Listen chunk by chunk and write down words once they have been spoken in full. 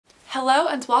Hello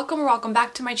and welcome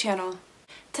back to my channel.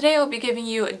 Today I'll be giving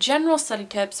you general study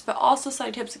tips, but also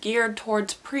study tips geared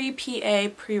towards pre-PA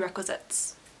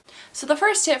prerequisites. So the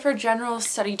first tip for general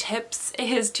study tips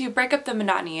is to break up the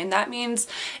monotony, and that means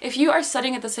if you are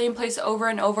studying at the same place over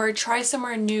and over, try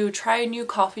somewhere new, try a new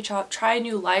coffee shop, try a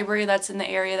new library that's in the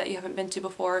area that you haven't been to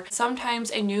before.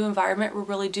 Sometimes a new environment will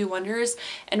really do wonders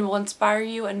and will inspire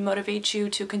you and motivate you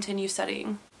to continue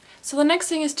studying. So the next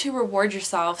thing is to reward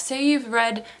yourself. Say you've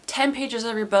read 10 pages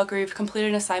of your book or you've completed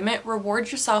an assignment,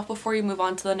 reward yourself before you move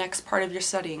on to the next part of your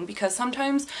studying, because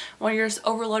sometimes when you're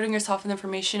overloading yourself with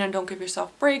information and don't give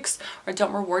yourself breaks or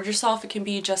don't reward yourself, it can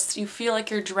be just you feel like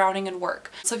you're drowning in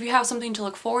work. So if you have something to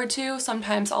look forward to,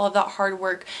 sometimes all of that hard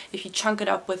work, if you chunk it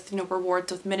up with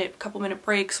rewards with couple minute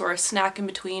breaks or a snack in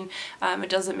between, it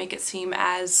doesn't make it seem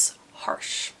as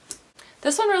harsh.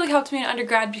 This one really helped me in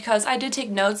undergrad because I did take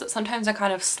notes that sometimes I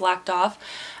kind of slacked off,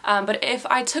 but if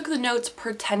I took the notes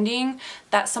pretending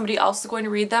that somebody else was going to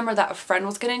read them or that a friend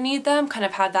was going to need them, kind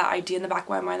of had that idea in the back of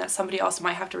my mind that somebody else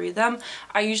might have to read them,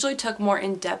 I usually took more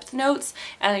in-depth notes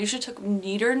and I usually took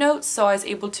neater notes, so I was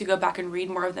able to go back and read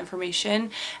more of the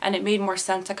information, and it made more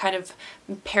sense. I kind of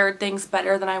paired things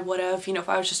better than I would have, if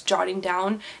I was just jotting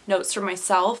down notes for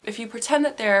myself. If you pretend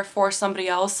that they're for somebody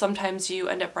else, sometimes you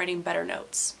end up writing better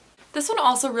notes. This one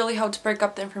also really helped break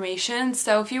up the information.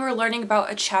 So if you were learning about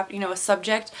a a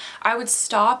subject, I would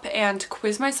stop and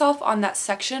quiz myself on that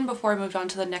section before I moved on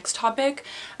to the next topic,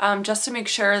 just to make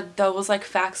sure those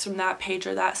facts from that page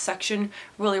or that section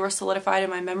really were solidified in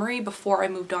my memory before I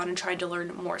moved on and tried to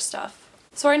learn more stuff.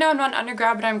 So right now I'm not an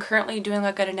undergrad, but I'm currently doing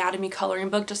an anatomy coloring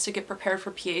book just to get prepared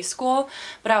for PA school.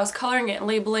 But I was coloring it and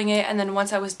labeling it, and then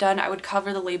once I was done I would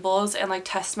cover the labels and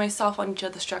test myself on each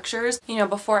of the structures,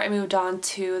 before I moved on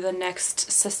to the next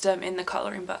system in the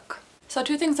coloring book. So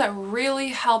two things that really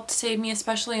helped save me,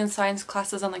 especially in science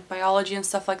classes on biology and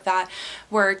stuff like that,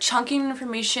 were chunking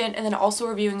information and then also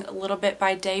reviewing a little bit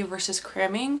by day versus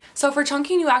cramming. So for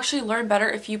chunking, you actually learn better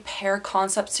if you pair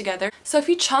concepts together. So if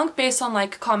you chunk based on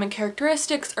common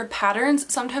characteristics or patterns,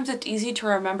 sometimes it's easy to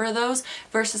remember those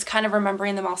versus kind of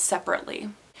remembering them all separately.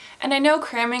 And I know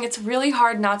cramming, it's really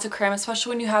hard not to cram, especially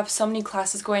when you have so many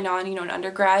classes going on, in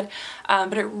undergrad,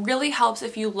 but it really helps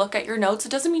if you look at your notes.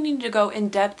 It doesn't mean you need to go in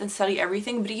depth and study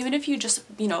everything, but even if you just,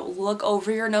 look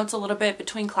over your notes a little bit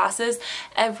between classes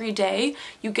every day,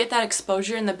 you get that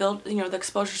exposure and the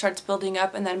exposure starts building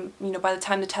up, and then, by the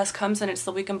time the test comes and it's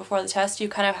the weekend before the test, you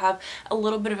kind of have a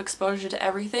little bit of exposure to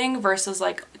everything versus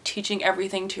teaching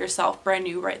everything to yourself brand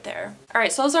new right there.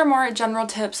 Alright, so those are more general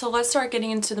tips, so let's start getting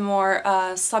into the more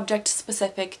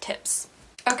subject-specific tips.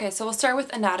 Okay, so we'll start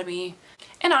with anatomy.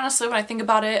 And honestly, when I think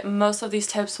about it, most of these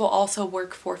tips will also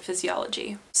work for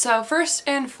physiology. So first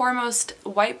and foremost,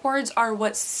 whiteboards are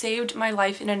what saved my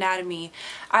life in anatomy.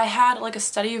 I had a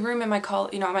study room in my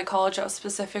college, at my college that was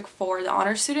specific for the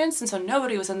honor students, and so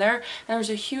nobody was in there. And there was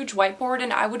a huge whiteboard,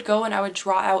 and I would go and I would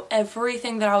draw out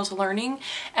everything that I was learning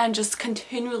and just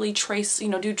continually trace,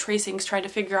 do tracings, trying to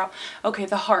figure out, okay,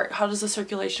 the heart, how does the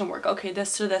circulation work? Okay,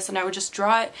 this to this, and I would just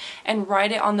draw it and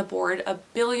write it on the board a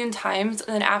billion times,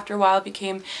 and then after a while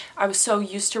I was so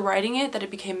used to writing it that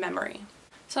it became memory.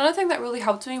 So another thing that really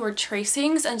helped me were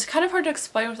tracings, and it's kind of hard to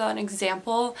explain without an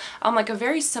example. A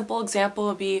very simple example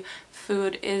would be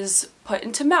food is put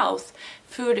into mouth.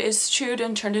 Food is chewed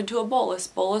and turned into a bolus.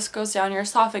 Bolus goes down your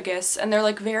esophagus, and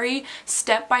they're very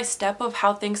step by step of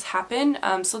how things happen.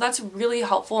 So that's really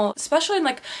helpful, especially in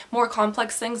more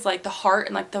complex things like the heart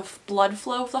and the blood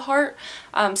flow of the heart.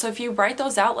 So if you write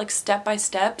those out step by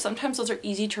step, sometimes those are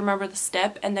easy to remember the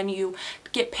step, and then you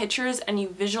get pictures and you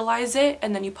visualize it,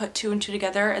 and then you put two and two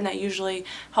together, and that usually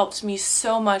helps me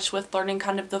so much with learning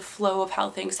kind of the flow of how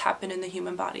things happen in the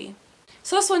human body.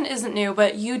 So this one isn't new,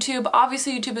 but YouTube,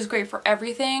 obviously YouTube is great for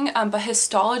everything, but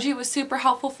histology was super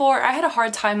helpful for. I had a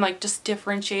hard time just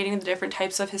differentiating the different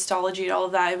types of histology and all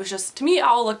of that. It was just, to me, it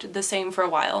all looked the same for a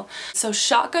while. So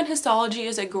Shotgun Histology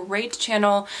is a great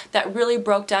channel that really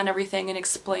broke down everything and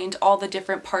explained all the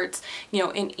different parts,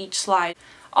 in each slide.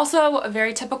 Also,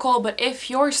 very typical, but if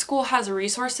your school has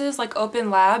resources like open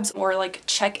labs or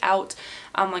check out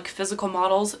physical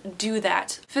models, do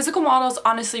that. Physical models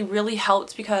honestly really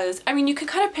helped because, you can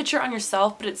kind of picture it on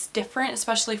yourself, but it's different,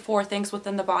 especially for things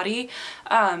within the body,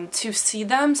 to see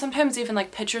them. Sometimes even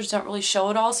pictures don't really show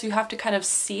it all, so you have to kind of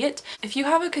see it. If you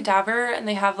have a cadaver and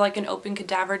they have an open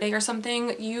cadaver day or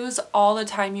something, use all the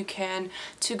time you can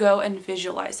to go and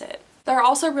visualize it. There are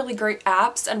also really great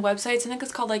apps and websites. I think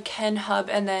it's called like Ken Hub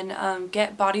and then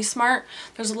Get Body Smart.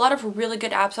 There's a lot of really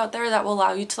good apps out there that will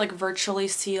allow you to like virtually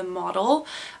see a model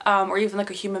or even like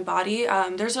a human body.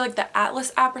 There's like the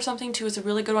Atlas app or something too. Is a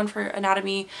really good one for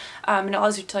anatomy, and it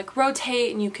allows you to like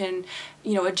rotate, and you can,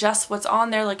 you know, adjust what's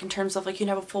on there, like in terms of like you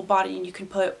can have a full body and you can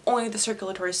put only the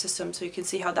circulatory system so you can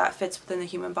see how that fits within the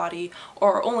human body,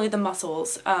 or only the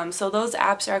muscles. So those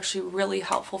apps are actually really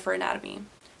helpful for anatomy.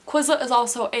 Quizlet is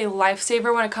also a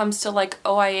lifesaver when it comes to like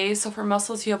OIAs. So for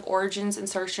muscles you have origins,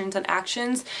 insertions, and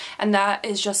actions, and that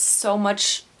is just so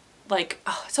much like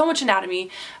so much anatomy,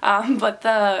 but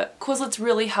the Quizlets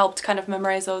really helped kind of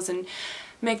memorize those and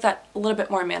make that a little bit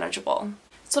more manageable.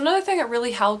 So another thing that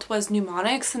really helped was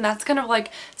mnemonics, and that's kind of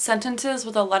like sentences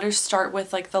with the letters start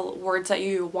with like the words that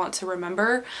you want to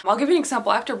remember. I'll give you an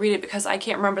example. I have to read it because I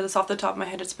can't remember this off the top of my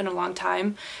head. It's been a long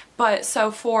time. But so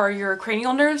for your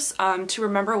cranial nerves, to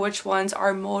remember which ones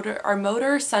are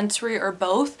motor, sensory, or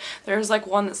both, there's like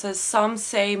one that says, some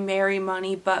say marry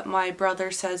money, but my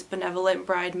brother says benevolent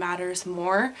bride matters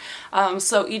more.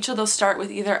 So each of those start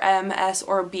with either M, S,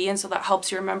 or B, and so that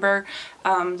helps you remember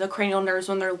the cranial nerves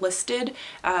when they're listed.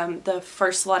 The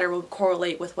first letter will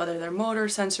correlate with whether they're motor,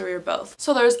 sensory, or both.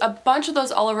 So there's a bunch of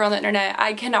those all over on the internet.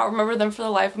 I cannot remember them for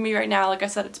the life of me right now. Like I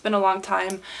said, it's been a long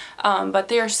time, but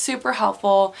they are super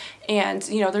helpful, and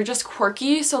you know, they're just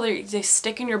quirky, so they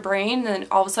stick in your brain, and then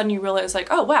all of a sudden you realize like,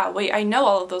 oh wow, wait, I know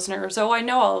all of those nerves, oh I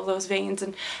know all of those veins,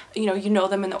 and you know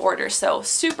them in the order, so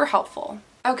super helpful.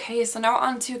 Okay, so now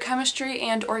on to chemistry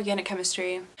and organic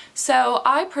chemistry. So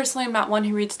I personally am not one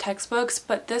who reads textbooks,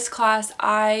 but this class,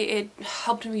 it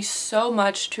helped me so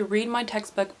much to read my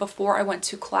textbook before I went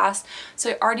to class.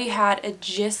 So I already had a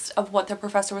gist of what the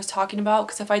professor was talking about,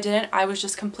 because if I didn't, I was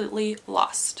just completely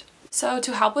lost. So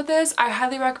to help with this, I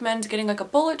highly recommend getting like a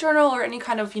bullet journal or any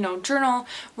kind of, journal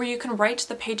where you can write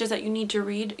the pages that you need to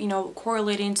read,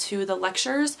 correlating to the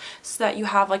lectures, so that you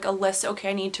have like a list. Okay,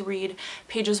 I need to read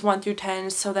pages 1 through 10,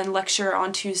 so then lecture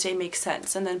on Tuesday makes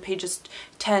sense, and then pages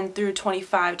 10 through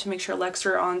 25 to make sure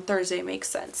lecture on Thursday makes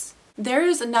sense. There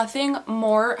is nothing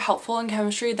more helpful in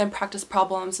chemistry than practice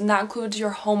problems, and that includes your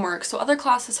homework. So other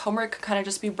classes' homework can kind of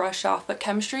just be brushed off, but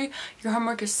chemistry, your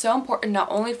homework is so important not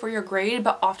only for your grade,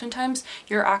 but oftentimes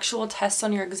your actual tests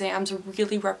on your exams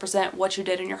really represent what you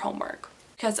did in your homework.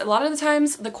 Because a lot of the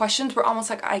times the questions were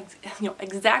almost like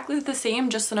exactly the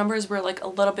same, just the numbers were like a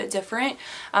little bit different.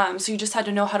 So you just had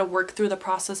to know how to work through the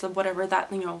process of whatever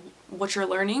that, what you're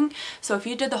learning. So if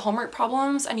you did the homework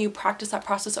problems and you practice that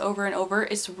process over and over,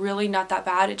 it's really not that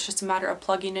bad. It's just a matter of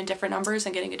plugging in different numbers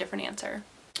and getting a different answer.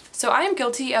 So I am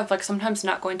guilty of like sometimes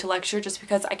not going to lecture just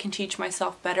because I can teach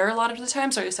myself better a lot of the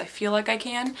times, or at least I feel like I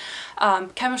can.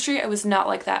 Chemistry, I was not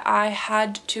like that. I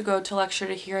had to go to lecture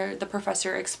to hear the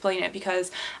professor explain it,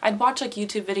 because I'd watch like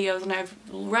YouTube videos and I've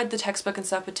read the textbook and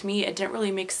stuff, but to me it didn't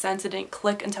really make sense. It didn't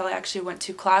click until I actually went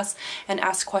to class and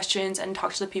asked questions and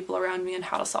talked to the people around me on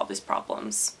how to solve these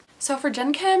problems. So for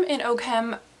Gen Chem and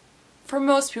OChem, for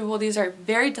most people, these are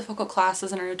very difficult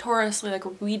classes and are notoriously like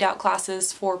readout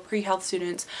classes for pre-health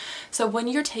students. So when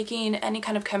you're taking any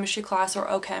kind of chemistry class or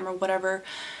OChem or whatever,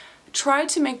 try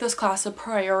to make this class a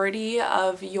priority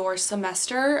of your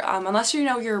semester. Unless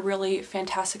you're really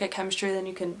fantastic at chemistry, then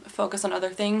you can focus on other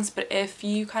things. But if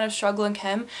you kind of struggle in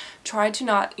chem, try to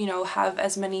not, have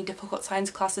as many difficult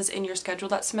science classes in your schedule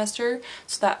that semester,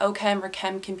 so that OChem or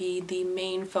chem can be the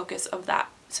main focus of that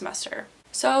semester.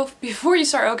 So before you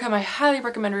start OChem, I highly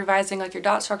recommend revising like your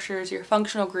dot structures, your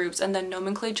functional groups, and then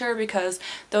nomenclature, because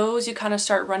those you kind of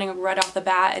start running right off the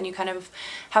bat, and you kind of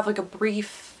have like a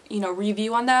brief,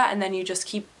 review on that, and then you just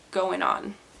keep going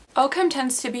on. OChem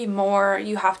tends to be more,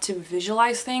 you have to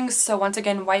visualize things. So once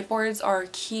again, whiteboards are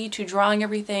key to drawing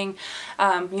everything.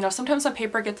 Sometimes on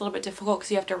paper it gets a little bit difficult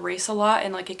because you have to erase a lot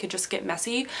and like it could just get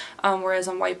messy. Whereas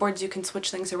on whiteboards you can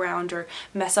switch things around or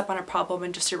mess up on a problem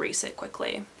and just erase it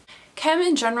quickly. Chem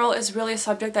in general is really a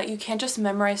subject that you can't just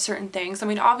memorize certain things. I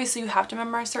mean, obviously you have to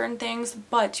memorize certain things,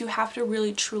 but you have to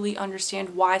really truly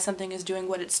understand why something is doing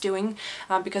what it's doing,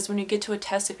 because when you get to a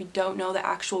test, if you don't know the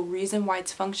actual reason why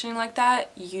it's functioning like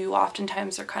that, you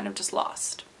oftentimes are kind of just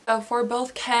lost. So for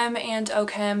both Chem and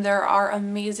OChem, there are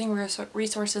amazing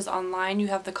resources online. You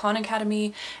have the Khan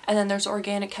Academy, and then there's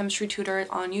Organic Chemistry Tutor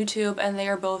on YouTube, and they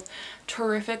are both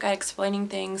terrific at explaining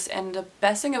things. And the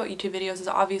best thing about YouTube videos is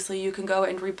obviously you can go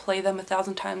and replay them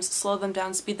 1,000 times, slow them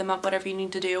down, speed them up, whatever you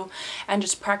need to do, and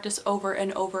just practice over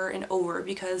and over and over,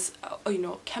 because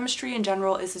chemistry in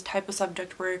general is a type of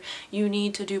subject where you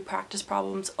need to do practice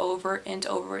problems over and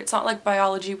over. It's not like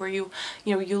biology where you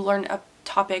learn a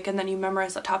topic and then you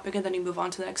memorize that topic and then you move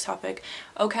on to the next topic.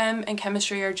 OChem and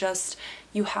chemistry are just,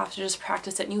 you have to just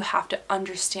practice it and you have to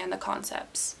understand the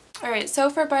concepts. Alright, so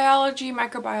for biology,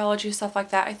 microbiology, stuff like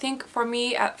that, I think for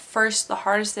me at first the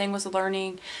hardest thing was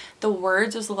learning the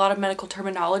words. There's a lot of medical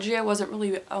terminology I wasn't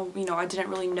really, I didn't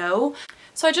really know.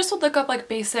 So I just would look up like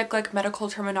basic like medical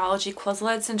terminology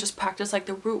quizlets and just practice like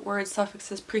the root words,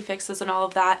 suffixes, prefixes, and all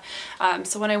of that.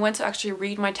 So when I went to actually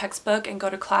read my textbook and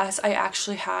go to class, I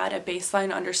actually had a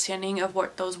baseline understanding of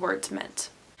what those words meant.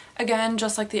 Again,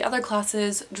 just like the other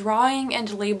classes, drawing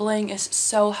and labeling is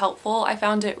so helpful. I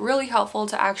found it really helpful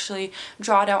to actually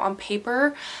draw it out on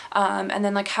paper and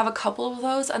then like have a couple of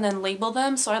those and then label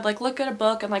them. So I'd like look at a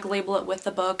book and like label it with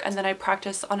the book, and then I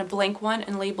practice on a blank one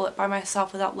and label it by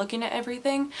myself without looking at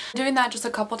everything. Doing that just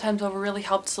a couple times over really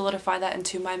helped solidify that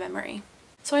into my memory.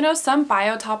 So I know some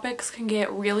bio topics can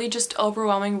get really just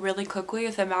overwhelming really quickly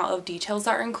with the amount of details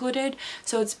that are included.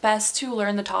 So it's best to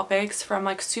learn the topics from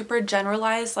like super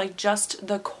generalized, like just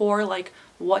the core, like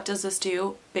what does this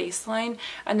do, baseline,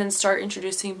 and then start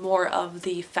introducing more of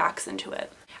the facts into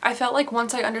it. I felt like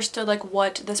once I understood like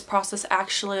what this process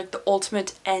actually, like the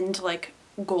ultimate end, like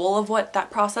goal of what that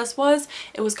process was,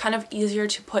 it was kind of easier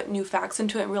to put new facts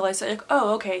into it and realize that like,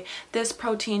 oh, okay, this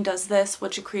protein does this,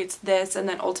 which creates this, and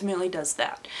then ultimately does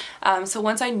that. So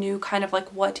once I knew kind of like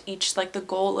what each, like the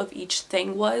goal of each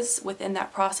thing was within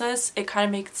that process, it kind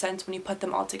of makes sense when you put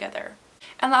them all together.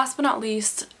 And last but not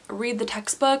least, read the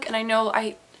textbook. And I know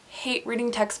I hate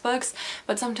reading textbooks,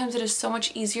 but sometimes it is so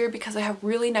much easier because I have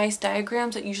really nice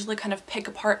diagrams that usually kind of pick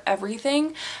apart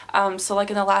everything. So like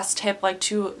in the last tip, like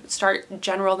to start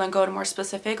general then go to more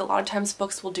specific, a lot of times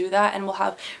books will do that and will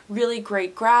have really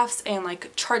great graphs and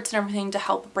like charts and everything to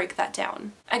help break that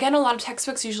down. Again, a lot of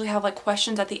textbooks usually have like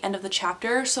questions at the end of the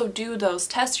chapter, so do those.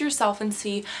 Test yourself and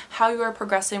see how you are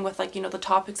progressing with like, the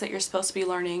topics that you're supposed to be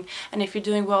learning. And if you're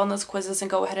doing well in those quizzes, and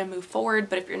go ahead and move forward,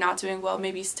 but if you're not doing well,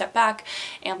 maybe step back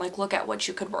and like look at what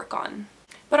you could work on.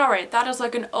 But alright, that is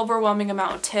like an overwhelming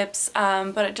amount of tips,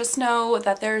 but just know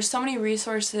that there are so many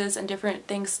resources and different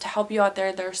things to help you out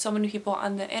there. There are so many people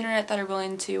on the internet that are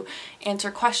willing to answer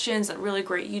questions and really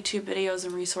great YouTube videos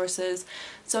and resources.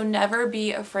 So never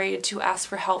be afraid to ask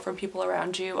for help from people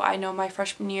around you. I know my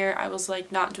freshman year I was like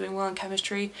not doing well in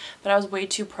chemistry, but I was way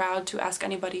too proud to ask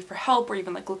anybody for help or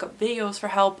even like look up videos for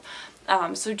help.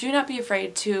 So do not be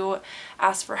afraid to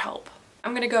ask for help.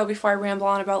 I'm gonna go before I ramble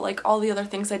on about like all the other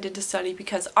things I did to study,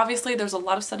 because obviously there's a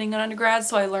lot of studying in undergrad,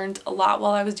 so I learned a lot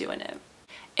while I was doing it.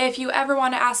 If you ever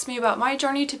want to ask me about my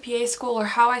journey to PA school or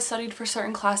how I studied for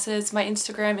certain classes, my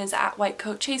Instagram is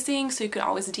 @whitecoatchasing, so you can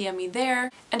always DM me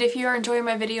there. And if you are enjoying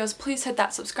my videos, please hit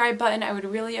that subscribe button. I would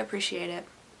really appreciate it.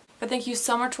 But thank you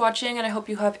so much for watching, and I hope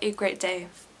you have a great day.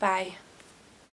 Bye.